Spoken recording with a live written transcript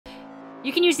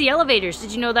You can use the elevators.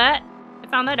 Did you know that? I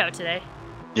found that out today.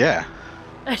 Yeah.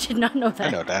 I did not know that.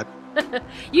 I know that.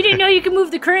 You didn't know you could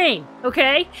move the crane,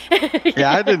 okay?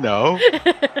 Yeah, I didn't know.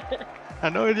 I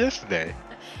know it yesterday.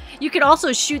 You could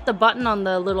also shoot the button on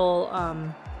the little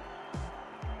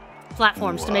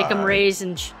platforms to make them raise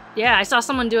and... yeah, I saw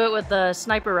someone do it with the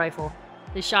sniper rifle.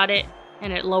 They shot it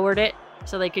and it lowered it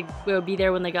so they could be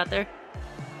there when they got there.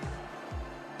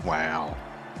 Wow.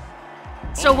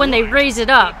 So when they raise it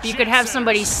up, you could have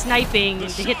somebody sniping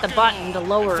to hit the button to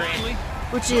lower it,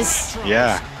 which is...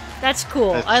 yeah. That's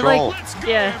cool. That's I troll. like...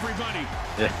 yeah.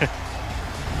 Yeah.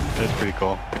 That's pretty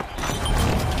cool.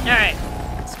 Alright.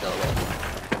 Let's go a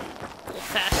little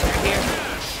faster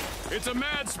here. It's a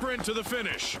mad sprint to the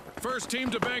finish. First team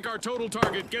to bank our total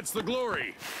target gets the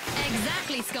glory.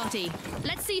 Exactly, Scotty.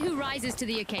 Let's see who rises to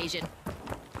the occasion.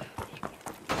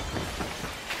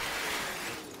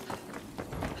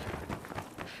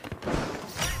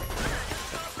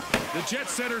 The jet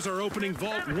setters are opening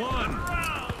Vault 1.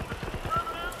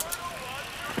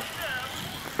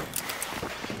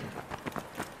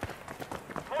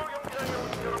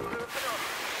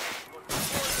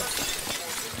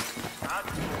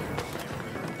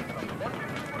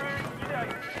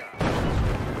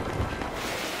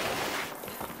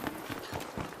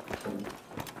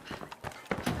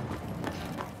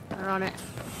 They're on it.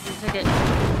 Take it.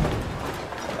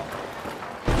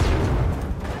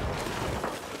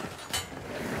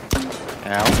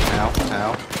 Ow, ow,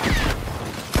 ow.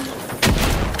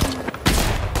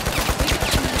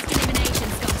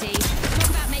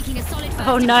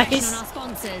 Oh, nice. On our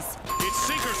sponsors. It's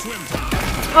sink or swim time.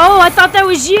 Oh, I thought that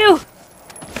was you!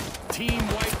 Team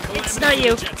White It's not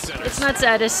you. It's not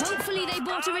Saddest. Hopefully they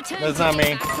bought a return. That's not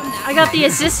me. I got the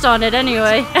assist on it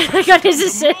anyway. I got his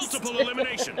assist. Multiple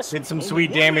eliminations. Did some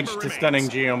sweet damage to stunning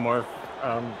Geomorph.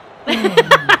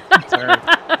 Sorry.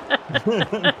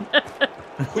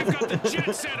 We've got the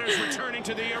jet setters returning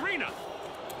to the arena.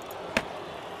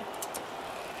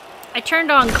 I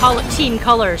turned on team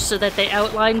colors so that they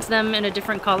outlined them in a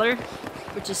different color,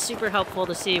 which is super helpful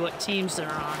to see what teams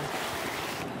they're on.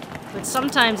 But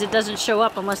sometimes it doesn't show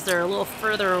up unless they're a little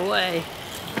further away.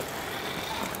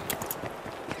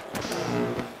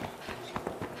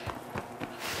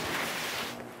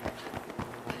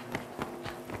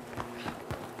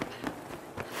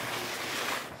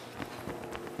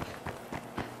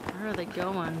 Where are they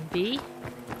going? B?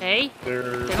 A?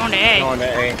 They're going to A. Going to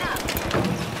A.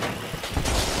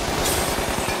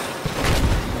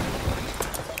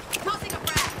 Tossing a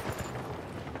frag.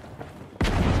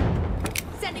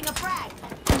 Sending a frag.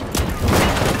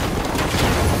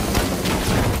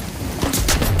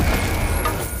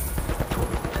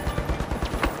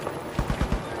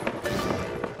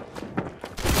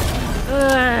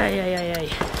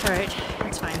 Alright,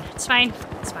 it's fine. It's fine.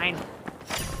 It's fine.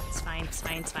 It's fine. It's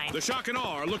fine. It's fine. The Shock and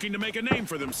Awe are looking to make a name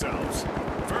for themselves.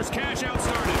 First cash out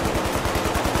started.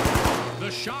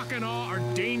 The Shock and Awe are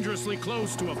dangerously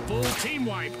close to a full team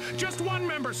wipe. Just one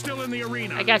member still in the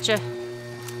arena. I gotcha.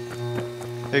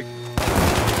 Hey.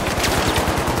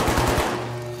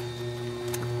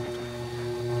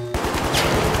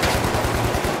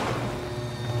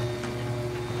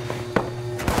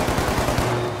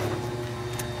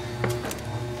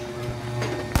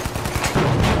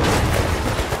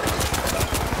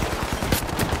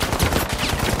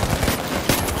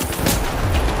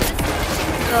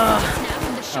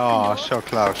 Oh, so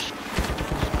close.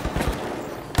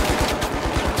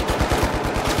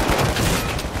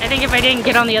 I think if I didn't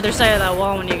get on the other side of that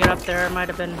wall when you get up there, it might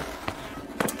have been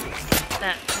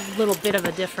that little bit of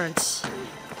a difference.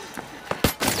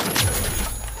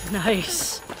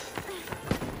 Nice.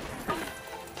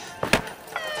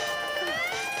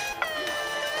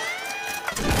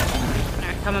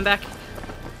 Alright, coming back.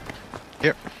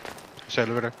 Here. It's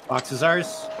elevator. Box is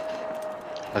ours.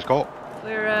 Let's go.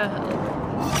 We're,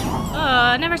 oh,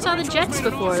 I never saw the jets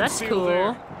before. That's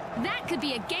cool. That could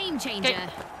be a game changer. Okay.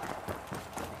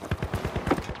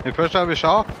 The first time we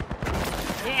saw?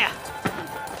 Yeah.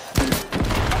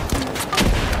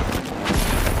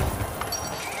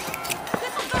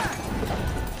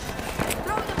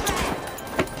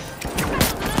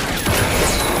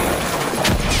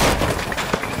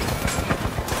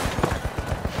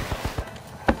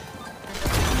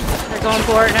 They're going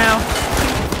for it now.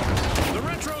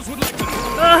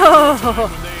 Oh!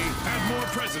 Have more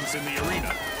presence in the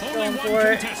arena. Going for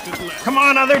it. Come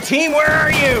on, other team, where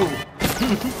are you?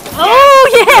 Oh,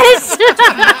 yes!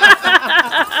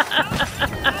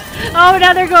 Oh,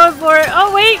 now they're going for it.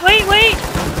 Oh, wait.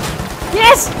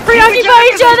 Yes! Preoccupy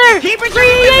each other! Keep it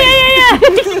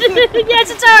Yeah. Yes,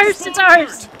 it's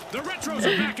ours!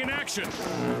 Retros are back in action.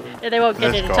 Yeah, they won't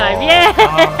get Let's it in go. time.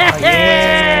 Yeah!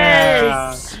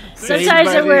 Yeah. Sometimes Saved by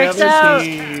it the works other out.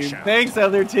 team. Thanks,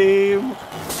 other team.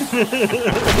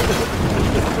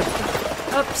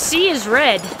 Oh, C is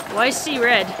red. Why is C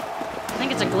red? I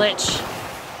think it's a glitch.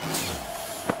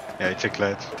 Yeah, it's a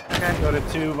glitch. Okay. Go to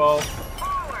 2 vault.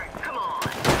 Alright,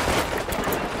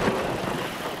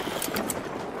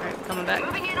 coming back.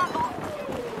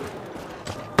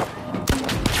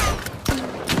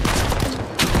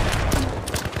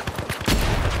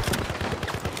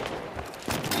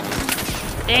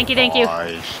 Thank you, thank you.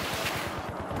 Nice.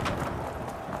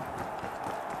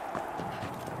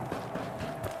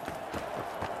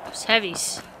 Those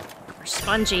heavies are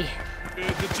spongy.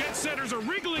 The jet setters are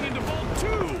wriggling into Vault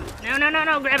 2. No, no, no,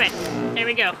 no, grab it. There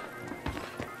we go.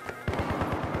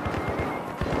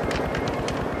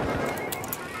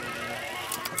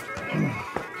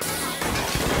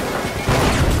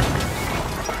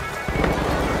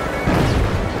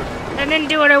 I didn't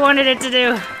do what I wanted it to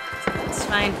do. It's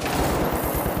fine.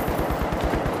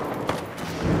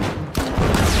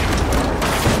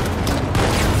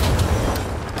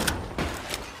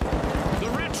 The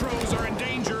Retros are in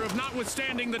danger of not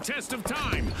withstanding the test of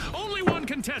time. Only one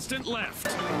contestant left.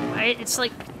 It's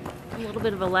like a little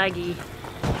bit of a laggy.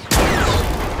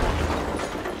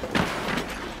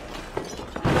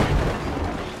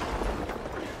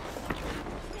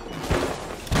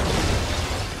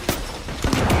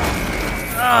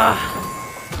 Oh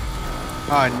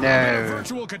A no.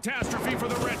 virtual catastrophe for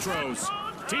the Retros.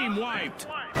 Team wiped.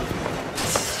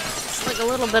 It's like a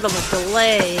little bit of a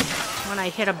delay when I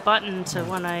hit a button to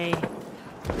when I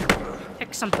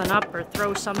pick something up or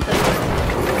throw something.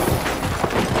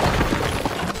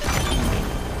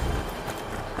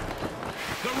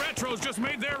 The Retros just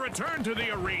made their return to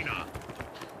the arena.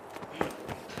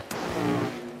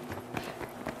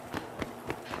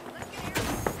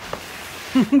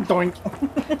 Doink.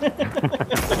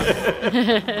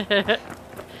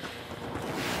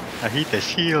 I hit the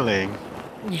ceiling.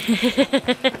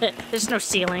 There's no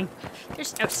ceiling.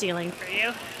 There's no ceiling for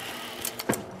you.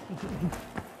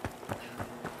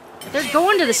 They're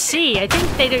going to the sea. I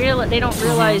think they don't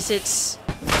realize it's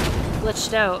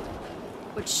glitched out,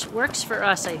 which works for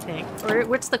us, I think. Or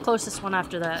what's the closest one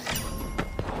after that?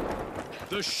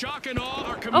 The shock and awe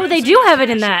are Oh, they commencing do have it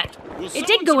in action. that. Will It did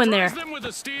someone go in there. surprise them with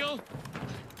a steal?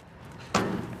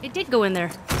 It did go in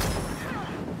there.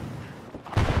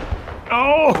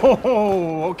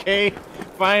 Oh, okay.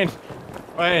 Fine.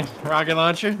 Fine. Rocket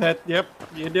launcher. Yep.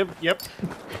 You did. Yep.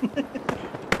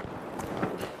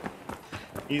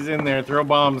 He's in there. Throw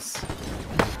bombs.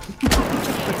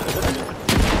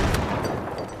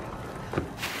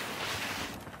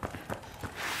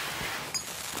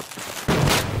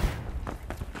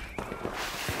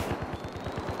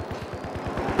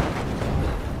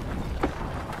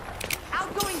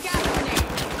 Outgoing gas grenade.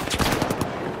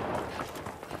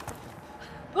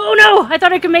 Oh no! I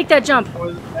thought I could make that jump.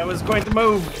 I was going to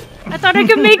move. I thought I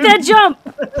could make that jump.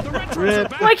 The Retros are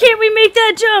back. Why can't we make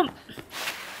that jump?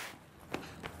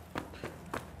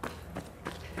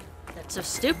 That's so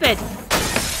stupid.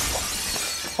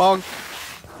 Bonk.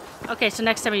 Okay, so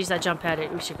next time I use that jump pad,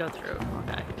 we should go through.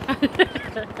 Okay.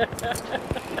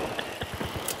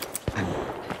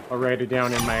 I'll write it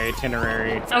down in my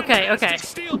itinerary. Okay, okay.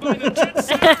 Steal by the jet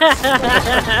setters.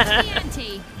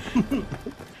 TNT.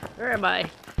 Where am I?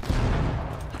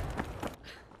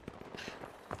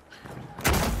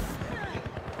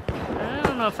 I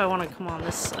don't know if I want to come on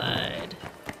this side.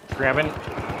 Grabbing.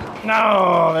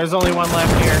 No, there's only one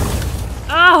left here.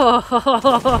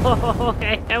 Oh,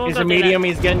 okay. I won't He's go a do medium. that.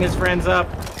 He's getting his friends up.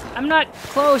 I'm not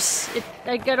close.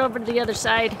 I got over to the other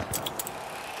side.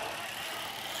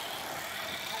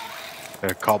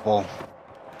 A couple.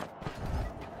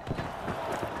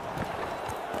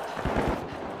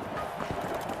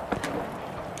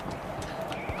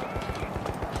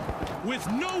 With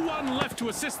no one left to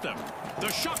assist them, the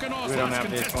shock and awe We don't slash have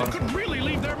this contestant one. could really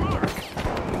leave their mark.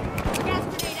 Gas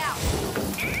grenade out.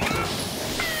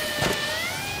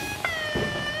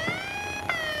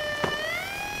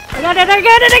 I got it! I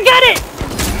got it! I got it!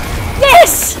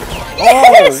 Yes!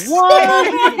 Yes!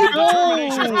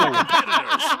 Determination by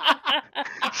competitors.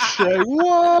 Say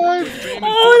what?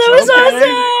 Oh, that was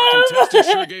awesome! Contestant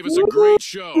sure gave us a great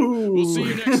show. We'll see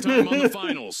you next time on the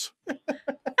finals.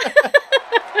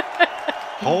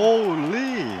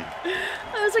 Holy.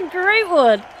 That was a great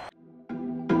one.